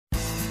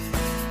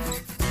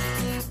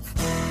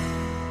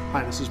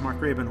Hi, this is Mark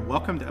Rabin.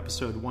 Welcome to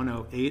episode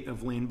 108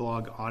 of Lean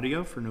Blog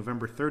Audio for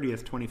November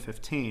 30th,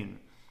 2015.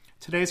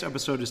 Today's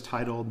episode is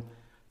titled,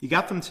 You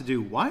Got Them to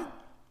Do What?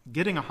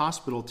 Getting a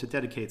Hospital to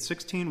Dedicate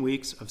 16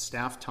 Weeks of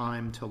Staff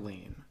Time to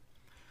Lean.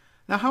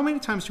 Now, how many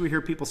times do we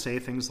hear people say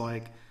things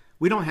like,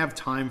 we don't have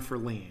time for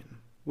Lean?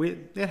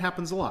 It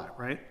happens a lot,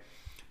 right?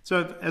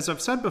 So as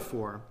I've said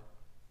before,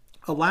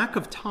 a lack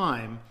of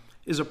time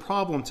is a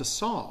problem to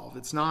solve.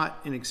 It's not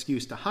an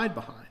excuse to hide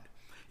behind.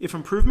 If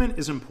improvement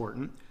is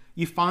important,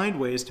 you find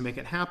ways to make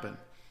it happen.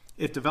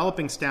 If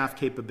developing staff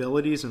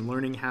capabilities and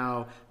learning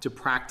how to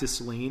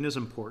practice Lean is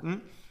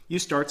important, you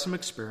start some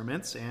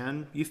experiments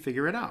and you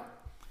figure it out.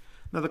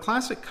 Now, the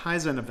classic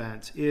Kaizen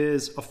event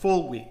is a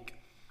full week,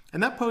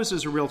 and that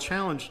poses a real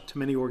challenge to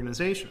many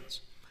organizations.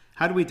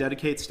 How do we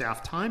dedicate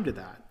staff time to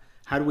that?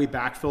 How do we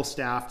backfill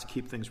staff to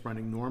keep things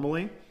running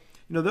normally?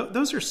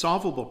 Those are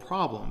solvable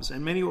problems,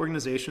 and many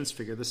organizations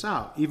figure this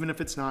out, even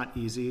if it's not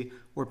easy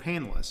or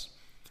painless.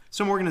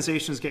 Some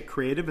organizations get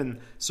creative and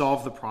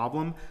solve the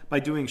problem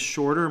by doing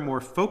shorter, more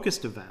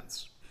focused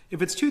events.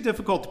 If it's too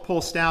difficult to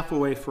pull staff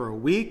away for a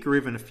week or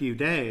even a few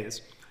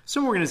days,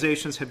 some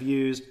organizations have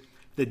used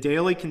the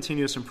daily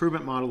continuous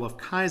improvement model of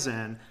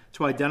Kaizen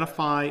to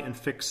identify and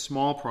fix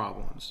small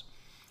problems.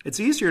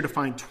 It's easier to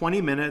find 20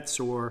 minutes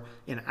or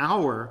an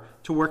hour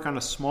to work on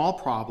a small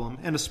problem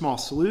and a small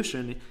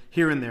solution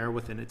here and there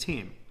within a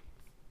team.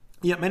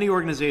 Yet many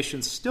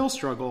organizations still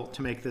struggle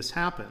to make this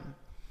happen.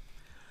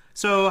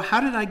 So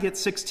how did I get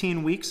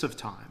 16 weeks of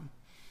time?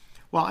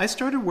 Well, I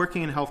started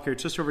working in healthcare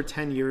just over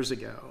 10 years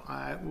ago.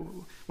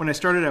 When I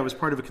started, I was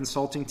part of a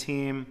consulting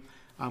team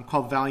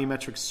called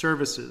ValueMetrics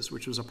Services,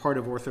 which was a part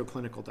of Ortho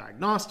Clinical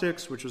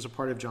Diagnostics, which was a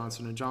part of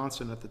Johnson &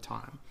 Johnson at the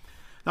time.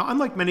 Now,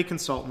 unlike many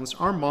consultants,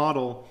 our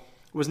model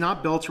was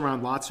not built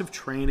around lots of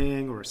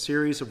training or a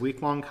series of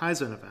week-long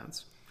Kaizen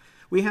events.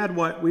 We had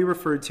what we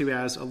referred to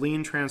as a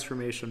lean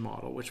transformation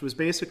model, which was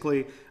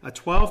basically a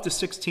 12 to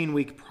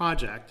 16-week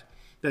project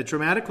that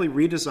dramatically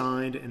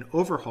redesigned and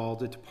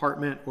overhauled a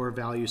department or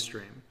value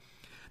stream.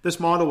 This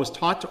model was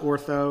taught to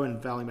Ortho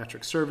and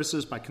ValueMetrics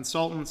Services by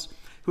consultants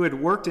who had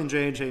worked in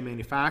J&J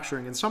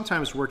manufacturing and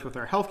sometimes worked with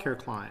our healthcare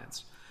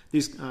clients.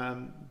 These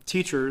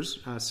teachers,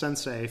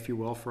 sensei, if you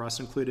will, for us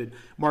included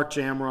Mark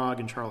Jamrog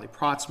and Charlie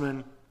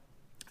Protzman.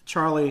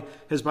 Charlie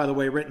has, by the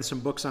way, written some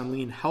books on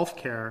lean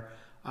healthcare,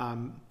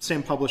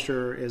 same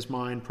publisher as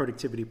mine,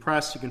 Productivity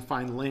Press. You can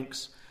find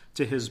links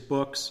to his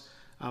books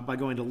by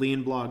going to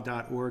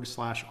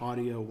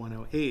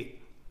leanblog.org/audio108.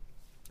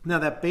 Now,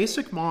 that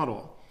basic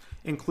model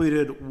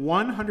included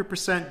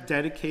 100%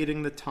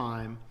 dedicating the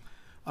time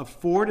of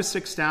 4 to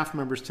 6 staff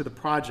members to the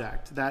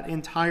project, that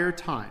entire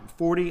time,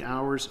 40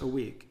 hours a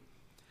week.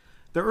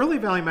 The early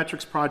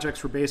ValueMetrics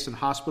projects were based in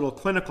hospital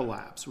clinical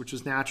labs, which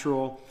is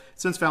natural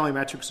since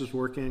ValueMetrics was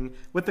working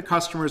with the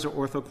customers at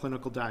Ortho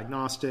Clinical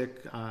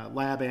Diagnostic,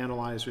 lab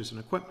analyzers, and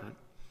equipment.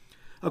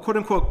 A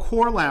quote-unquote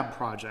core lab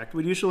project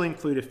would usually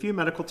include a few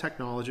medical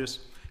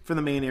technologists for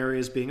the main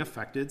areas being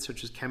affected,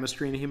 such as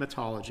chemistry and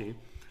hematology,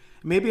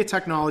 maybe a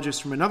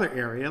technologist from another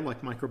area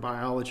like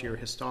microbiology or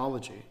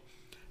histology.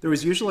 There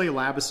was usually a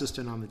lab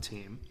assistant on the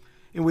team,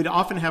 and we'd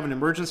often have an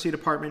emergency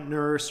department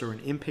nurse or an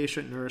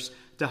inpatient nurse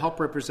to help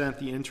represent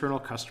the internal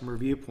customer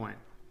viewpoint.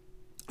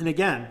 And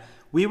again,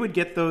 we would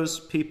get those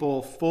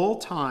people full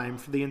time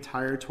for the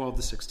entire 12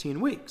 to 16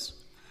 weeks.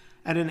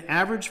 At an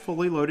average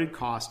fully loaded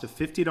cost of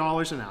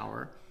 $50 an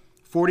hour,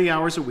 40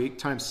 hours a week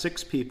times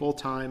 6 people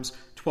times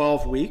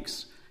 12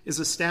 weeks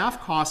is a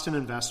staff cost and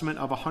investment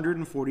of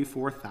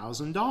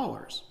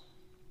 $144,000.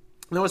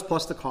 That was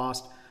plus the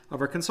cost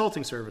of our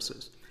consulting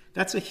services.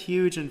 That's a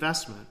huge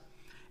investment.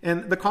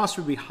 And the cost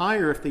would be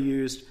higher if they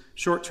used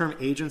short-term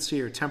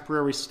agency or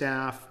temporary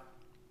staff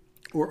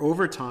or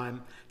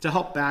overtime to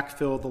help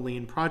backfill the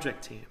lean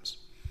project teams.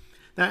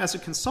 Now, as a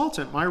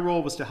consultant, my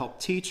role was to help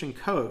teach and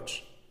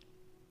coach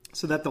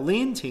so that the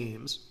lean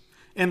teams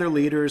and their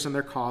leaders and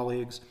their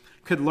colleagues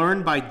could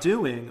learn by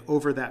doing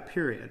over that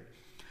period.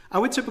 I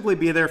would typically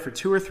be there for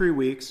 2 or 3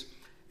 weeks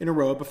in a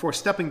row before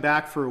stepping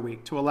back for a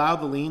week to allow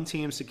the lean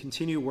teams to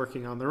continue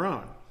working on their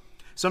own.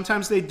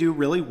 Sometimes they'd do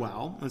really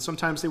well, and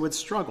sometimes they would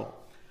struggle.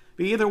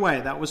 But either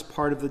way, that was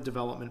part of the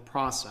development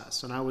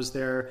process, and I was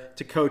there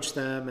to coach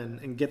them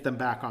and get them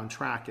back on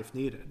track if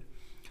needed.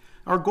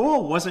 Our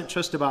goal wasn't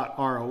just about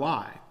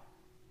ROI,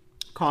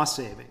 cost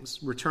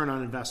savings, return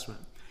on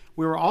investment.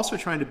 We were also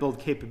trying to build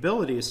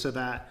capabilities so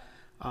that,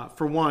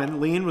 for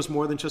one, Lean was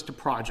more than just a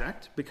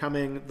project,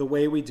 becoming the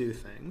way we do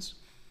things.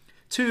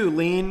 2,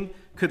 Lean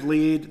could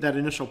lead that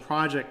initial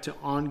project to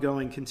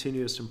ongoing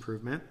continuous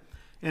improvement.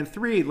 And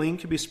 3, Lean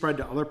could be spread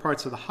to other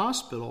parts of the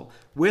hospital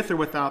with or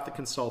without the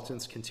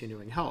consultant's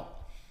continuing help.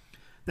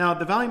 Now,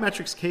 the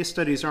ValueMetrics case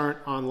studies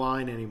aren't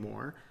online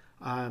anymore.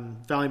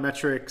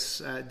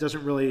 ValueMetrics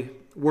doesn't really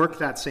work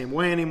that same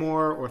way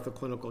anymore. Ortho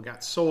Clinical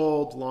got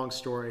sold, long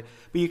story.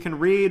 But you can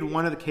read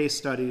one of the case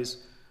studies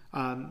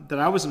that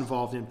I was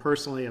involved in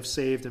personally. I've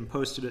saved and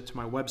posted it to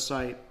my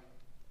website.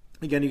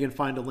 Again, you can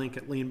find a link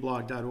at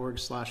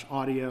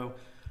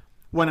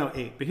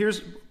leanblog.org/audio108. But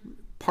here's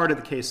part of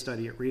the case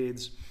study. It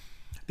reads,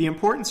 the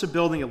importance of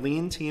building a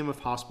lean team of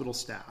hospital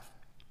staff.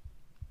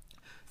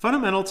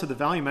 Fundamental to the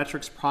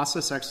ValueMetrics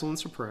process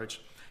excellence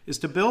approach is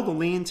to build a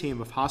lean team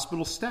of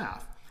hospital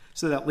staff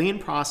so that lean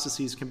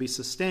processes can be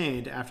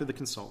sustained after the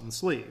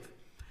consultants leave.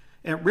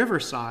 At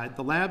Riverside,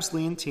 the lab's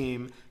lean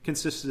team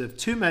consisted of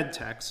 2 med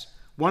techs,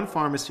 1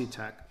 pharmacy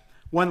tech,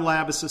 1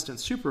 lab assistant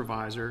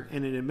supervisor,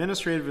 and an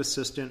administrative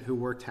assistant who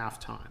worked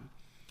half-time.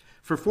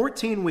 For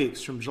 14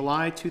 weeks from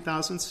July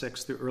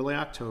 2006 through early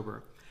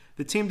October,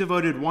 the team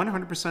devoted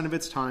 100% of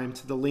its time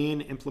to the lean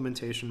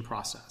implementation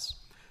process.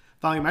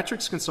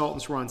 ValueMetrics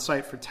consultants were on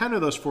site for 10 of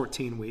those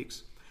 14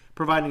 weeks,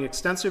 providing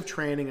extensive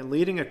training and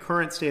leading a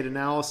current state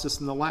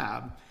analysis in the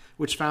lab,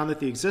 which found that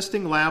the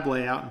existing lab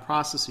layout and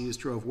processes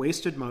drove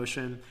wasted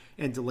motion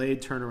and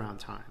delayed turnaround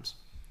times.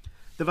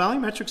 The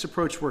ValueMetrics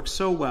approach works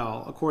so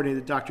well, according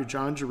to Dr.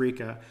 John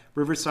Jerica,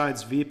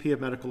 Riverside's VP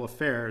of Medical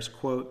Affairs,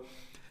 quote,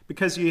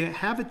 because you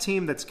have a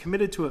team that's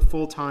committed to it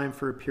full-time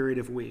for a period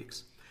of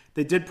weeks.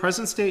 They did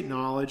present state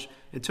knowledge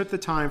and took the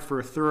time for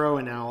a thorough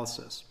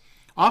analysis.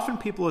 Often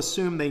people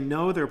assume they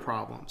know their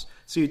problems,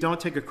 so you don't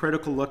take a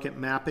critical look at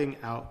mapping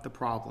out the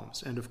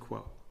problems, end of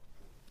quote.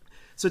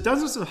 So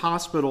dozens of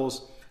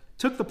hospitals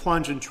took the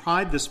plunge and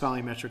tried this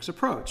ValueMetrics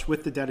approach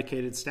with the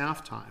dedicated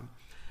staff time.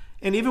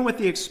 And even with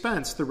the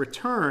expense, the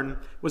return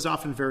was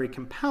often very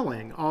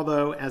compelling,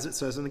 although, as it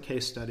says in the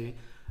case study,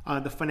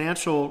 the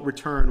financial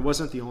return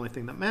wasn't the only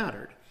thing that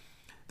mattered.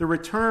 The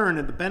return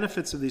and the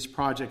benefits of these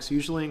projects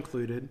usually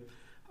included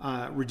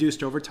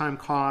reduced overtime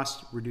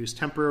costs, reduced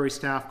temporary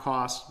staff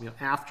costs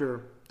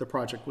after the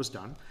project was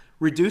done,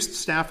 reduced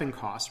staffing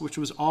costs, which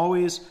was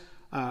always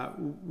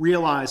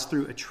realized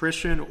through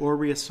attrition or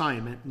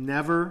reassignment,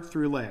 never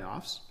through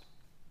layoffs,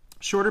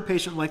 shorter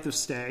patient length of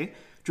stay,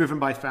 driven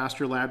by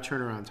faster lab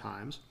turnaround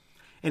times,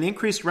 and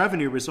increased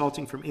revenue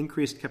resulting from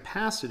increased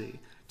capacity,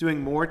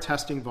 doing more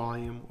testing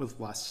volume with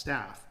less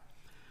staff.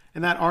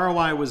 And that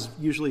ROI was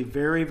usually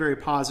very, very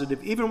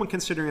positive, even when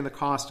considering the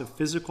cost of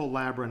physical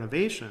lab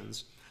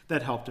renovations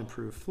that helped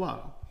improve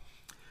flow.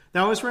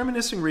 Now, I was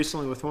reminiscing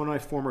recently with one of my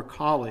former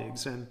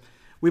colleagues, and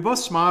we both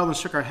smiled and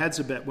shook our heads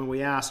a bit when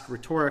we asked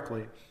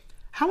rhetorically,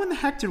 how in the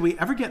heck did we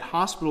ever get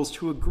hospitals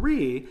to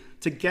agree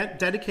to get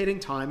dedicating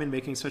time and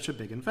making such a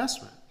big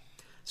investment?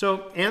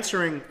 So,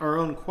 answering our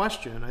own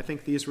question, I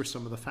think these were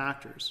some of the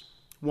factors.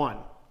 1,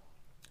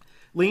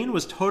 lean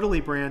was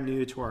totally brand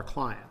new to our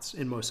clients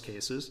in most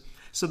cases,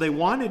 so they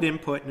wanted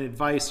input and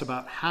advice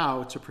about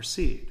how to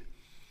proceed.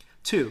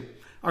 2,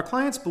 our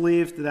clients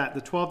believed that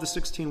the 12 to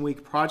 16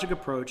 week project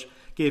approach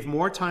gave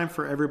more time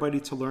for everybody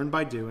to learn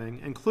by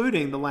doing,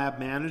 including the lab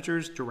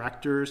managers,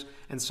 directors,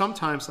 and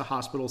sometimes the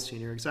hospital's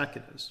senior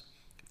executives.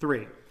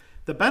 3,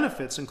 the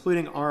benefits,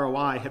 including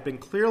ROI, have been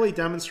clearly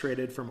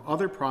demonstrated from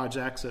other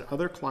projects at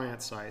other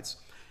client sites,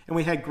 and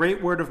we had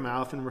great word of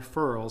mouth and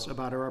referrals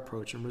about our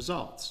approach and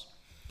results.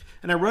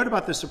 And I wrote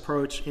about this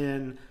approach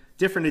in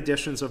different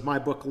editions of my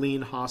book,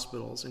 Lean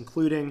Hospitals,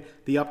 including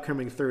the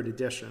upcoming 3rd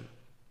edition.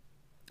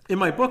 In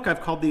my book,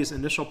 I've called these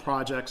initial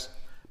projects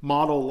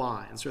model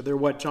lines, or they're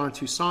what John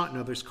Toussaint and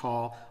others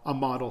call a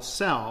model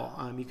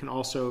cell. You can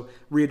also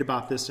read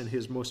about this in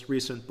his most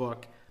recent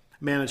book,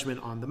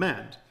 Management on the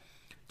Mend.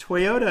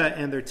 Toyota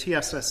and their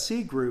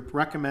TSSC group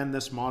recommend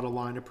this model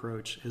line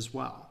approach as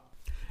well.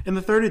 In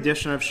the 3rd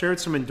edition, I've shared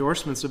some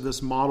endorsements of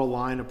this model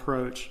line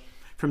approach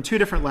from 2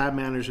 different lab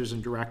managers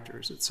and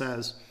directors. It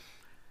says,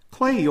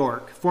 Clay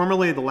York,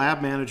 formerly the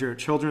lab manager at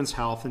Children's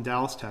Health in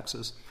Dallas,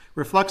 Texas,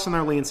 reflects on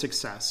our lean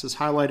success, as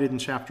highlighted in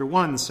Chapter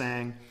 1,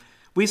 saying,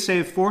 we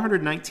saved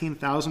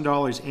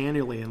 $419,000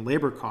 annually in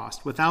labor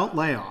cost without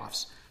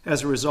layoffs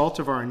as a result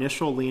of our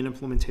initial lean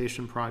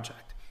implementation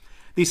project.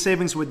 These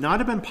savings would not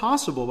have been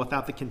possible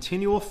without the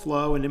continual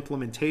flow and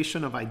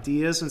implementation of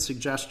ideas and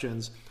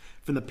suggestions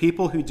from the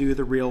people who do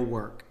the real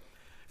work.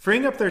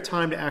 Freeing up their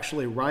time to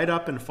actually write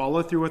up and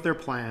follow through with their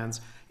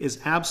plans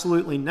is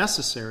absolutely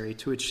necessary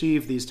to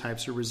achieve these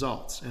types of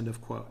results, end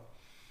of quote.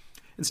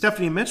 And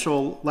Stephanie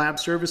Mitchell, Lab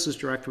Services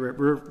Director at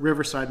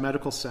Riverside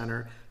Medical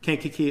Center,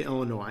 Kankakee,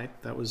 Illinois,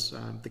 that was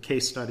the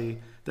case study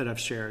that I've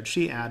shared,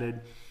 she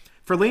added,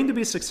 for lean to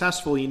be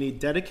successful, you need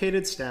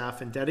dedicated staff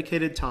and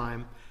dedicated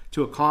time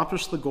to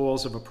accomplish the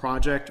goals of a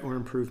project or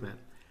improvement.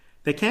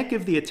 They can't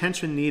give the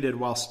attention needed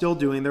while still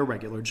doing their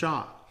regular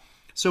job.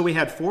 So we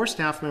had 4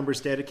 staff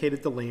members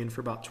dedicated to lean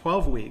for about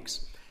 12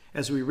 weeks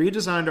as we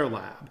redesigned our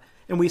lab,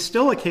 and we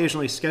still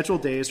occasionally schedule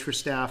days for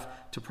staff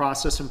to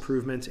process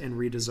improvement and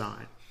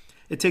redesign.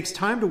 It takes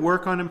time to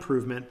work on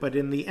improvement, but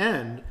in the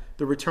end,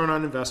 the return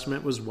on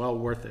investment was well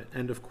worth it,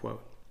 end of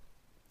quote.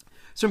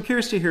 So I'm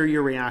curious to hear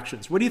your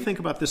reactions. What do you think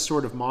about this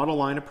sort of model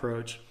line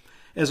approach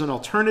as an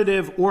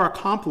alternative or a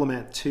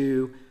complement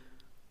to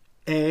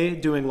A,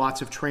 doing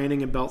lots of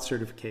training and belt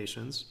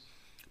certifications,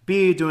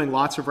 B, doing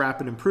lots of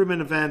rapid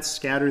improvement events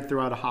scattered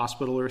throughout a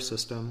hospital or a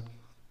system,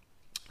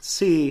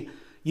 C,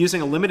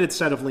 using a limited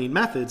set of lean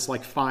methods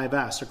like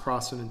 5S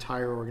across an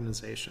entire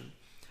organization?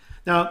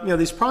 Now,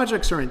 these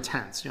projects are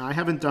intense. I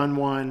haven't done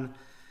one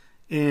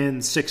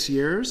in 6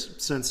 years,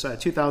 since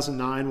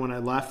 2009 when I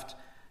left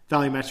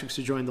ValueMetrics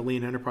to join the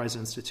Lean Enterprise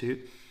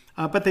Institute.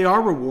 But they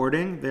are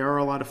rewarding. They are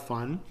a lot of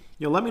fun.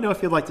 Let me know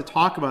if you'd like to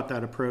talk about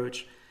that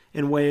approach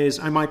in ways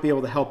I might be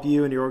able to help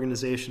you and your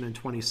organization in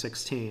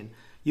 2016.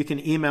 You can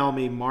email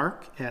me,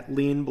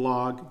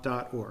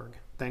 mark@leanblog.org.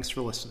 Thanks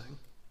for listening.